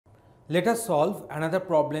Let us solve another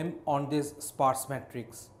problem on this sparse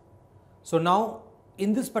matrix. So now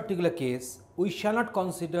in this particular case, we shall not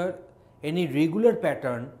consider any regular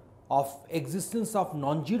pattern of existence of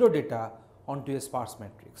non-zero data onto a sparse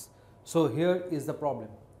matrix. So here is the problem.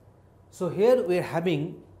 So here we are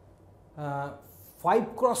having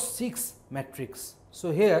 5 cross 6 matrix.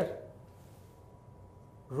 So here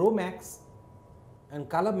row max and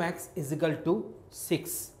column max is equal to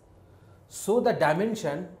 6. So the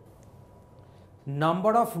dimension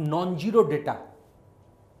number of non-zero data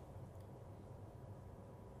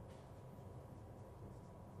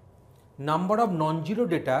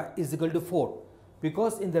is equal to 4,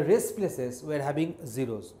 because in the rest places we are having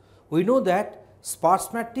zeros. We know that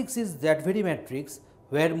sparse matrix is that very matrix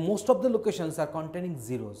where most of the locations are containing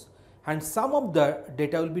zeros and some of the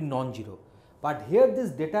data will be non-zero. But here this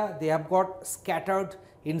data they have got scattered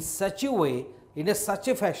in such a way, in such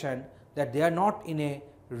a fashion that they are not in a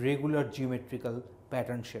regular geometrical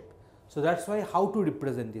pattern shape. So that is why how to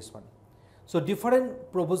represent this one. So different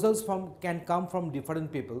proposals can come from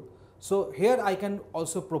different people. So here I can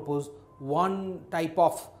also propose one type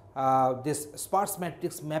of this sparse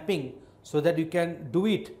matrix mapping, so that you can do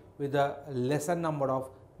it with a lesser number of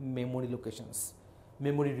memory locations,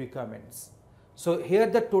 memory requirements. So here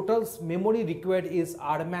the total memory required is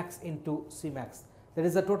R max into C max. That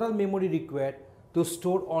is the total memory required to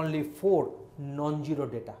store only 4 non-zero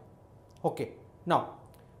data. Okay. Now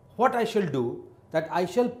what I shall do, that I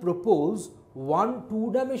shall propose one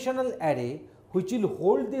 2-dimensional array which will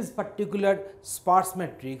hold this particular sparse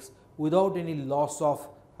matrix without any loss of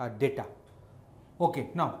data. Okay.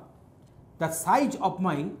 Now the size of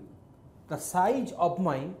my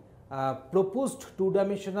proposed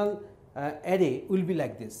 2-dimensional array will be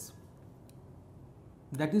like this.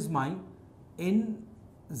 That is my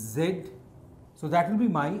nz. So that will be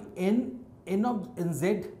my n of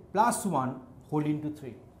nz plus 1 whole into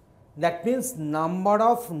 3. That means number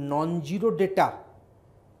of non-zero data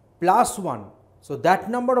plus 1. So that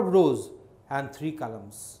number of rows and 3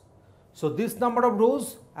 columns. So this number of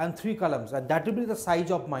rows and 3 columns, and that will be the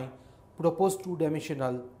size of my proposed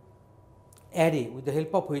 2-dimensional array, with the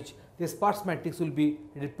help of which this sparse matrix will be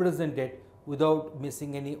represented without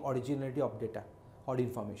missing any originality of data or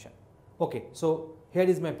information. Okay. So here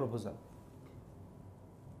is my proposal.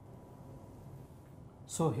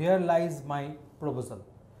 So here lies my proposal,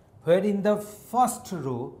 where in the first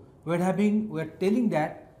row we are telling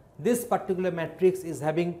that this particular matrix is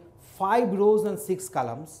having 5 rows and 6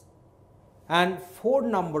 columns and 4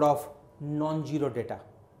 number of non-zero data.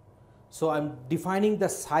 So I am defining the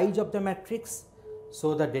size of the matrix,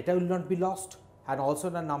 so the data will not be lost, and also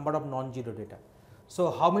the number of non-zero data.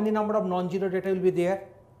 So how many number of non-zero data will be there?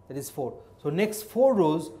 That is 4. So next 4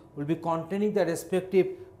 rows will be containing the respective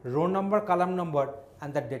row number, column number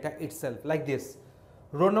and the data itself, like this.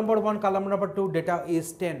 Row number 1, column number 2 data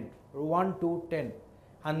is 10, 1, 2, 10,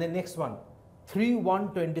 and the next one 3,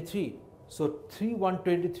 1, 23. So 3, 1,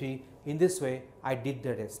 23. In this way I did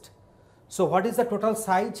the rest. So what is the total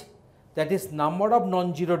size? That is number of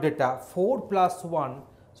non-zero data 4 plus 1.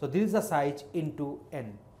 So this is the size into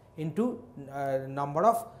n, into number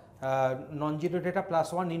of non-zero data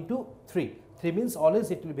plus 1 into 3. 3 means always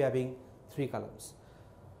it will be having 3 columns.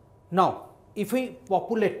 Now if we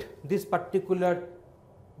populate this particular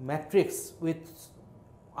matrix with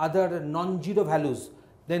other non-zero values,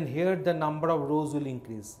 then here the number of rows will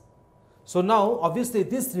increase. So now obviously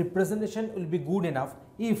this representation will be good enough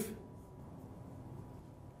if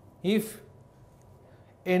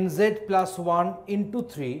nz plus 1 into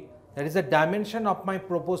 3, that is the dimension of my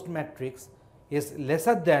proposed matrix, is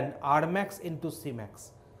lesser than R max into C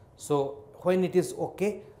max. So when it is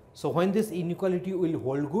okay, so when this inequality will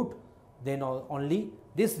hold good, then only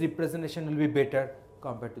this representation will be better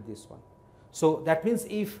compared to this one. So that means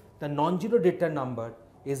if the non-zero data number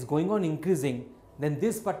is going on increasing, then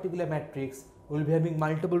this particular matrix will be having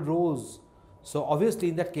multiple rows. So obviously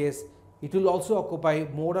in that case it will also occupy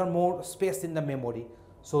more and more space in the memory.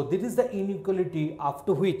 So this is the inequality up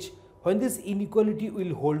to which, when this inequality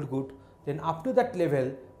will hold good, then up to that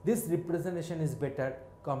level this representation is better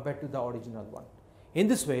compared to the original one. In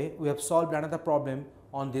this way we have solved another problem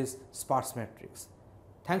on this sparse matrix.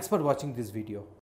 Thanks for watching this video.